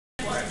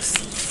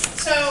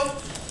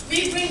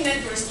we bring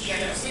networks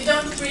together. We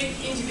don't bring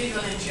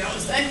individual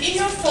NGOs. And in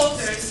your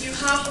folders, you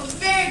have a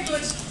very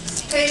good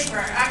paper,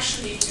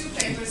 actually 2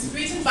 papers,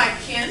 written by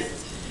Ken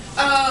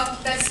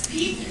that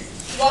speak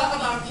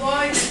about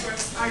why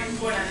networks are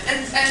important.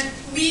 And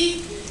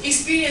we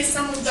experience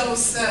some of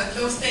those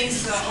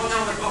things on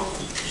our own.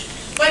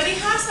 But we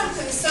have some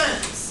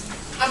concerns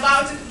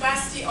about the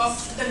capacity of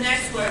the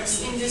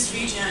networks in this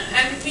region,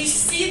 and we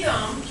see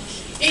them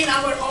in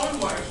our own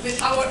work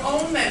with our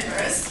own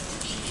members,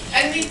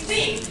 and we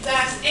think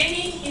that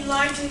any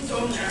enlightened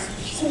donor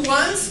who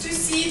wants to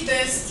see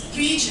this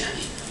region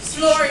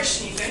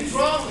flourishing and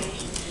growing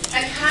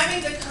and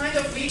having the kind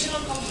of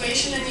regional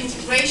cooperation and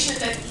integration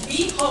that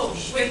we hope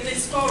with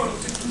this forum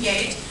to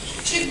create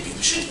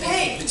should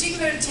pay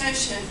particular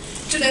attention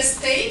to the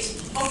state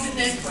of the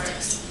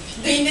networks.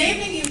 The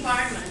enabling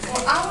environment, or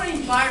our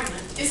environment,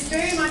 is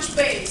very much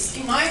based,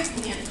 in my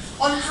opinion,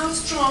 on how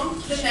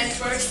strong the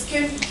networks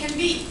can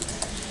be.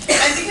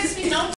 And because we know